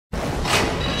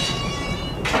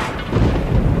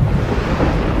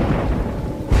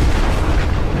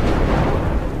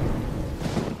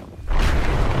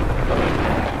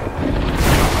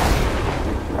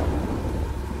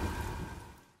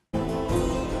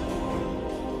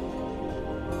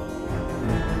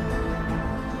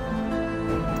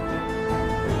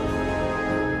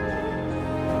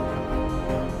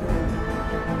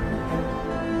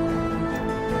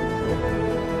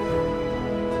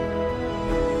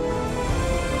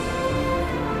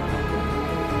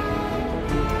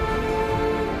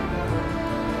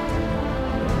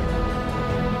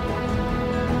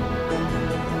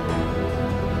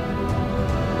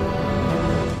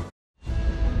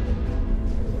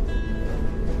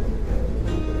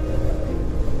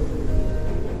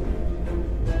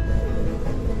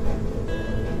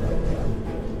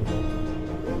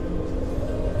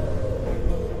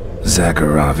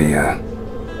Zagharavia,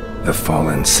 the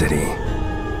fallen city,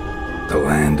 the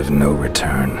land of no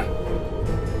return,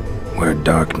 where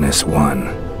darkness won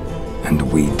and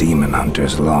we demon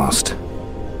hunters lost.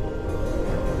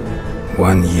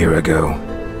 1 year ago,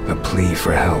 a plea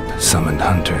for help summoned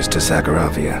hunters to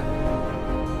Zagharavia.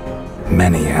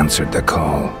 Many answered the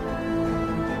call.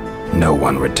 No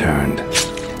one returned.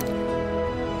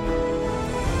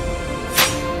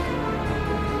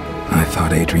 I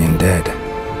thought Adrian dead,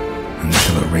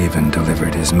 until a raven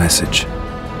delivered his message.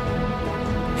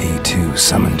 He too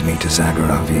summoned me to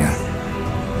Zagharavia.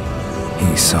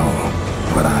 He saw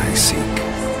what I seek.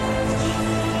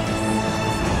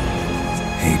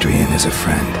 Adrian is a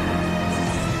friend,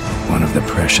 one of the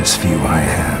precious few I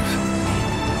have,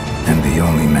 and the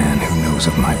only man who knows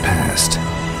of my past,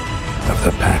 of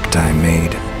the pact I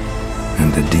made,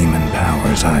 and the demon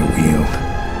powers I wield.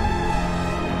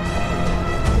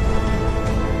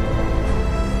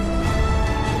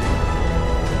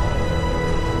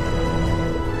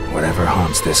 Whatever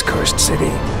haunts this cursed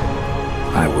city,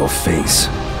 I will face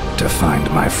to find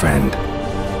my friend.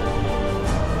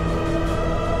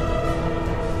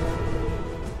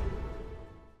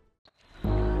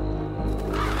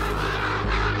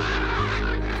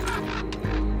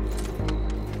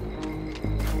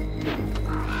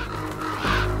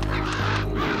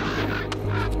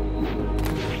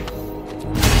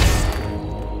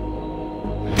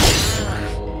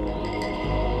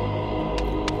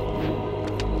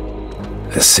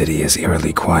 The city is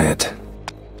eerily quiet.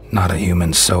 Not a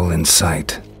human soul in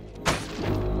sight.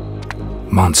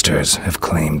 Monsters have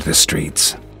claimed the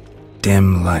streets.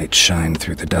 Dim light shine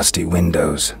through the dusty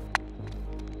windows.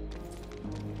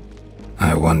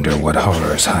 I wonder what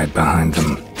horrors hide behind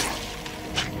them.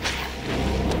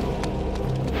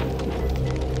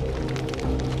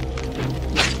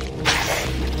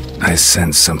 I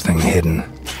sense something hidden.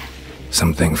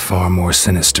 Something far more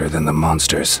sinister than the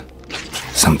monsters.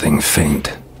 Something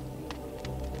faint,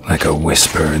 like a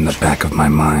whisper in the back of my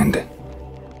mind.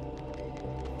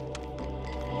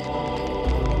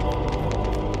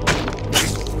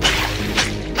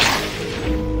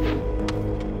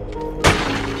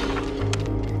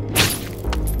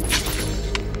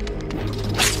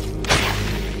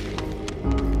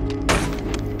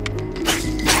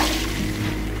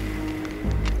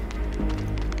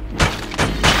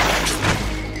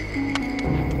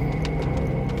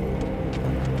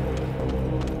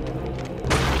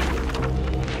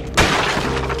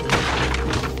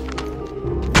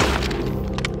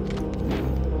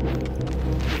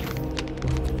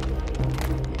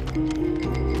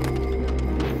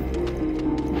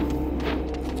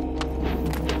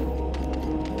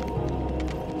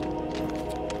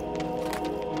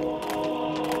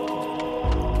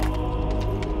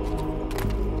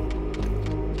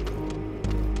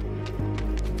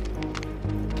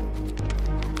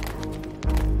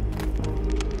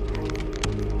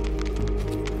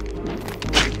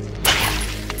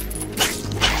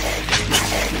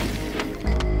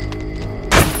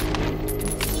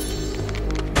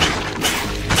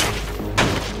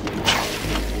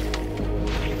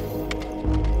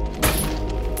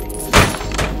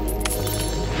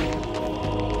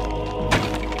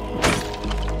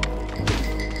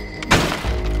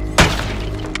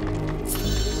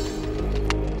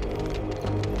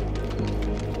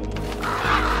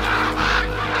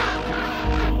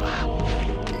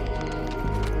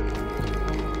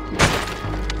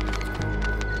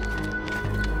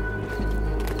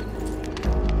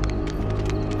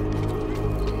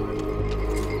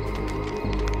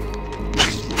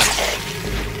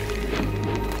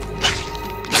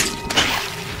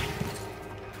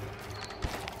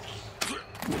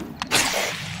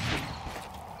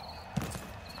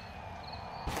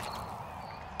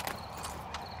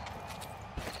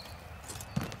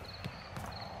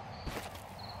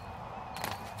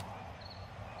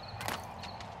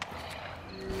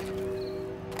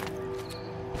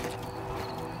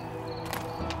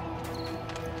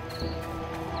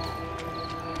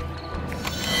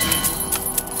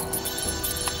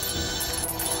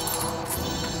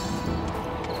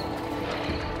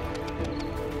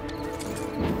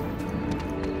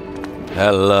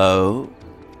 Hello?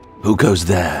 Who goes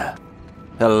there?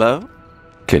 Hello?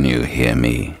 Can you hear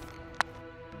me?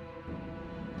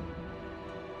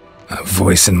 A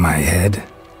voice in my head?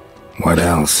 What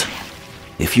else?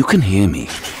 If you can hear me,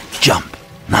 jump,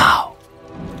 now.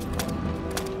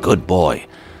 Good boy.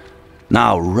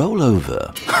 Now roll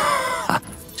over.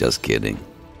 Just kidding.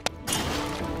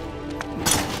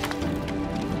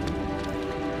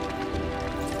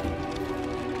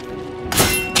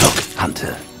 Look,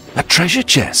 Hunter. A treasure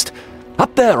chest.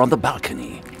 Up there on the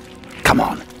balcony. Come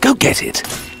on, go get it.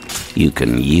 You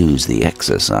can use the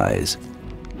exercise.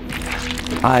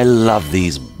 I love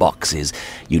these boxes.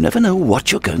 You never know what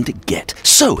you're going to get.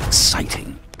 So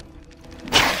exciting.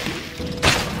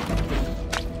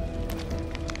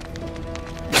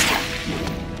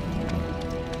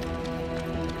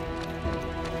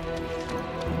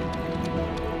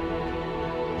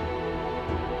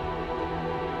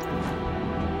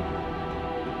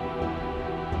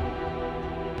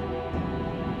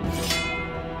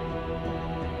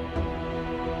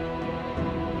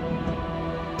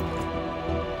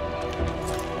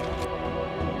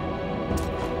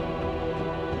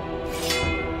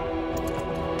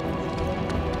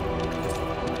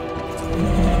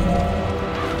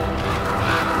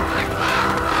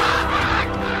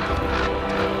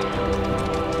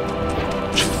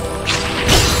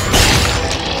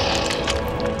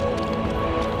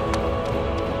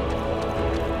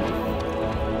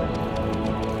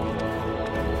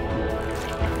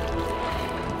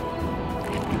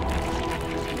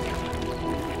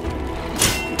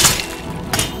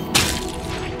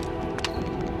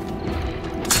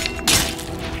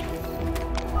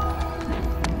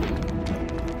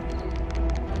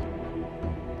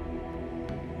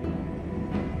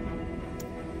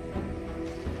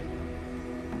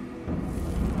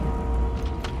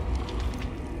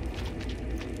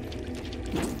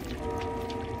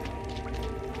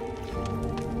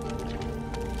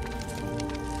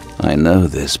 I know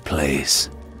this place.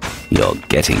 You're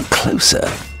getting closer.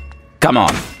 Come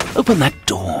on, open that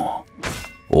door.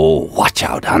 Oh, watch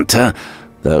out, Hunter.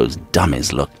 Those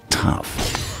dummies look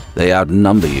tough. They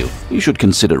outnumber you. You should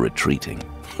consider retreating.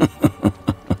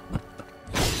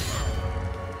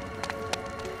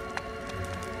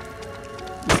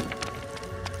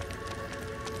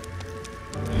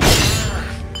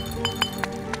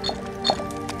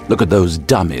 Look at those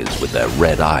dummies with their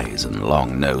red eyes and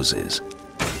long noses.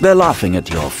 They're laughing at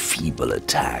your feeble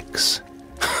attacks.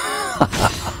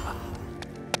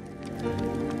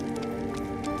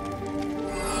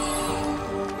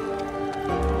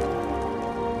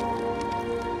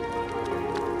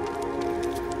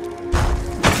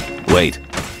 Wait,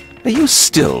 are you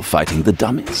still fighting the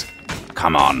dummies?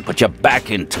 Come on, put your back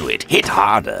into it. Hit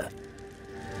harder.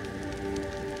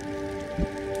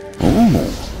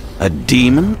 Oh, a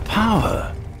demon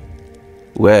power.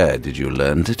 Where did you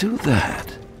learn to do that?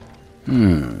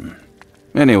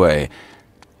 Anyway,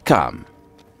 come.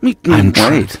 Meet me.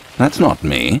 Wait, that's not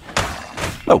me.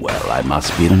 Oh well, I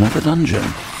must be in another dungeon.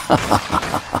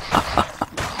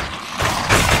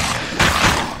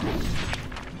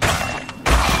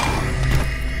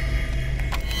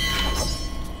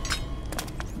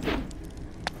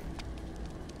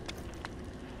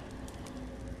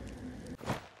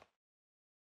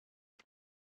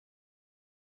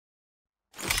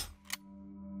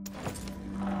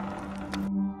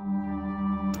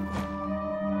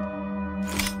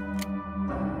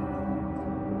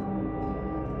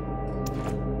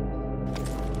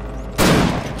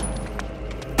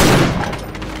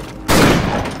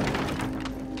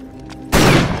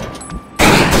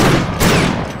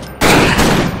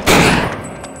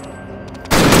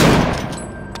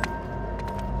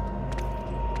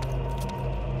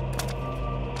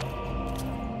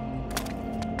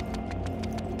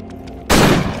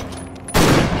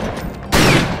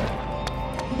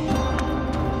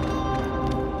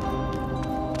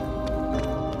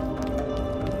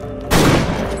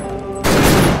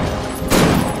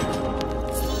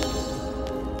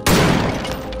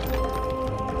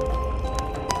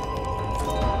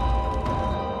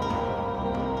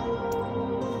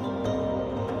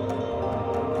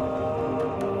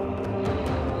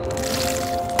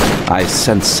 I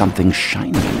sense something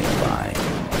shiny nearby.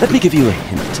 Let me give you a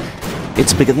hint.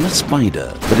 It's bigger than a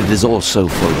spider, but it is also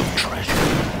full of treasure.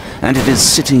 And it is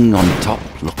sitting on top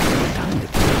looking down at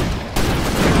you.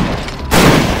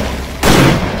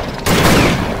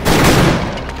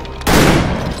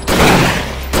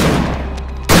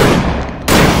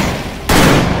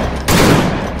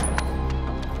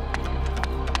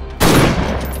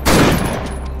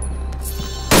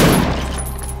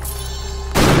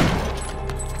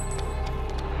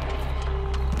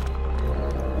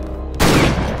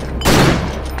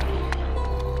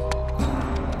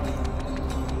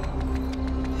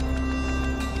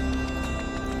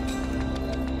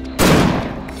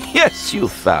 Yes, you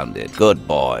found it. Good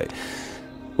boy.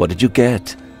 What did you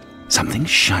get? Something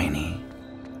shiny.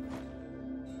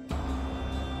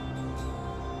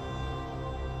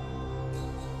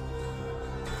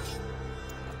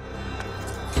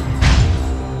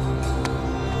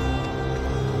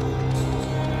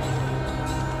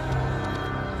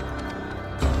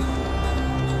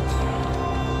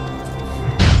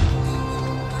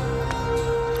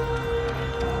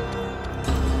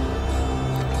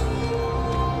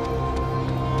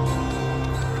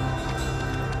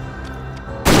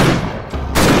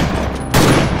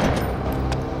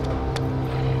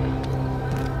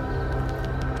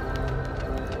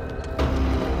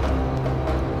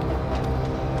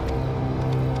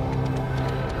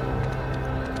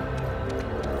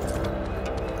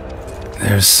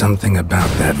 There's something about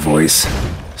that voice,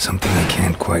 something I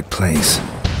can't quite place.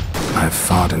 I've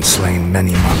fought and slain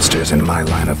many monsters in my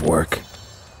line of work.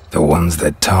 The ones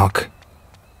that talk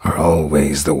are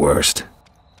always the worst.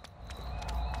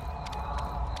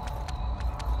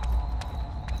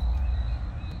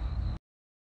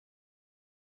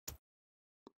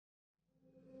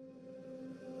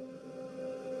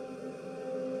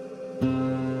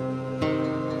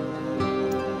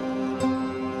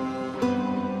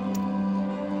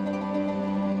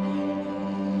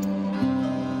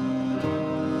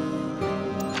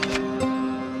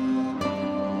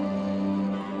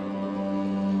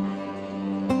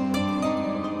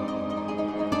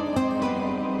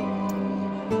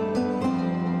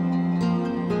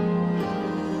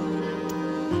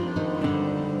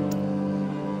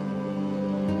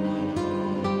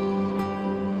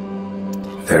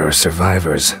 There are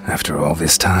survivors after all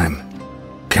this time.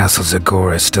 Castle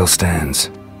Zagora still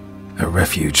stands, a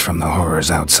refuge from the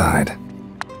horrors outside.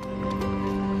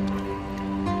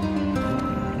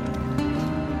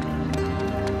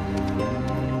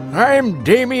 I'm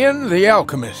Damien the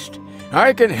Alchemist.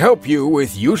 I can help you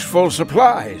with useful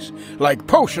supplies, like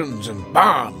potions and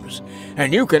bombs,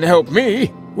 and you can help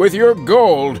me with your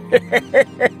gold.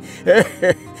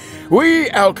 We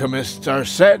alchemists are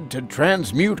said to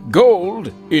transmute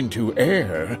gold into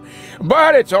air,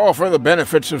 but it's all for the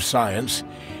benefits of science.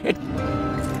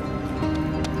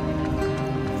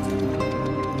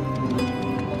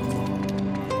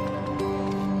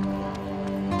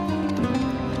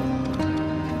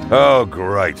 Oh,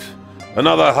 great.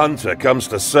 Another hunter comes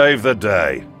to save the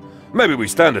day. Maybe we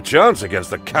stand a chance against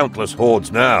the countless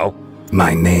hordes now.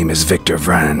 My name is Victor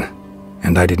Vran,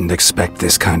 and I didn't expect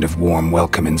this kind of warm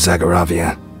welcome in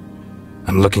Zagoravia.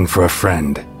 I'm looking for a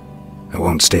friend. I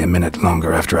won't stay a minute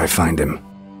longer after I find him.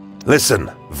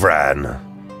 Listen, Vran.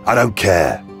 I don't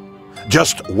care.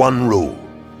 Just one rule.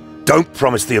 Don't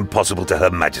promise the impossible to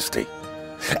Her Majesty.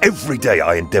 Every day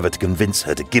I endeavor to convince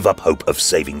her to give up hope of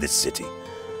saving this city.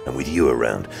 And with you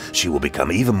around, she will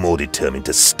become even more determined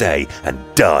to stay and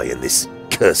die in this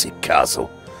cursed castle.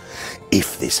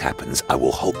 If this happens, I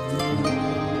will hope...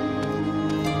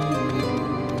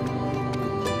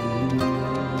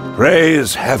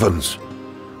 Praise heavens!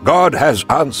 God has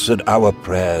answered our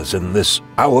prayers in this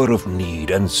hour of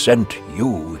need and sent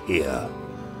you here.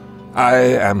 I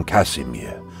am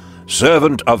Casimir,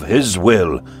 servant of his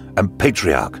will and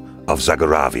patriarch of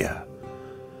Zagoravia.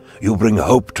 You bring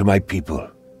hope to my people,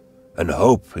 and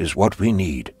hope is what we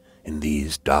need in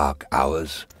these dark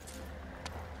hours.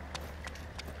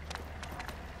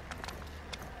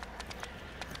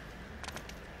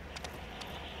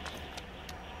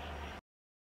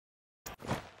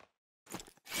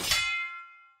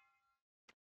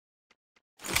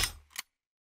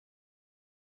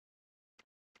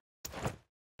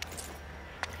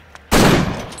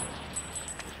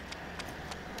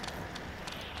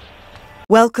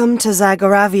 Welcome to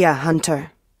Zagoravia,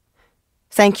 Hunter.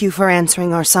 Thank you for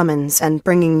answering our summons and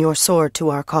bringing your sword to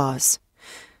our cause.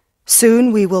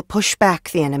 Soon we will push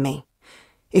back the enemy.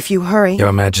 If you hurry...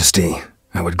 Your Majesty,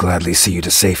 I would gladly see you to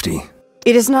safety.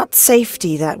 It is not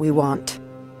safety that we want.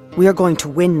 We are going to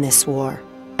win this war,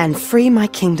 and free my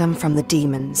kingdom from the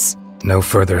demons. No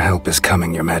further help is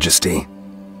coming, Your Majesty.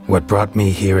 What brought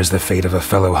me here is the fate of a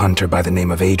fellow hunter by the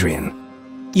name of Adrian.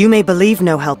 You may believe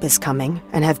no help is coming,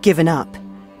 and have given up,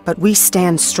 but we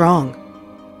stand strong.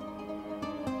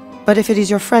 But if it is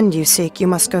your friend you seek, you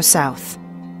must go south,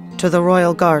 to the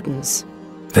royal gardens.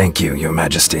 Thank you, Your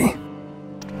Majesty.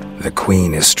 The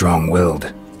Queen is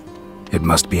strong-willed. It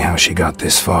must be how she got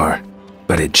this far,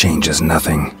 but it changes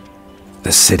nothing.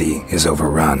 The city is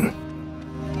overrun.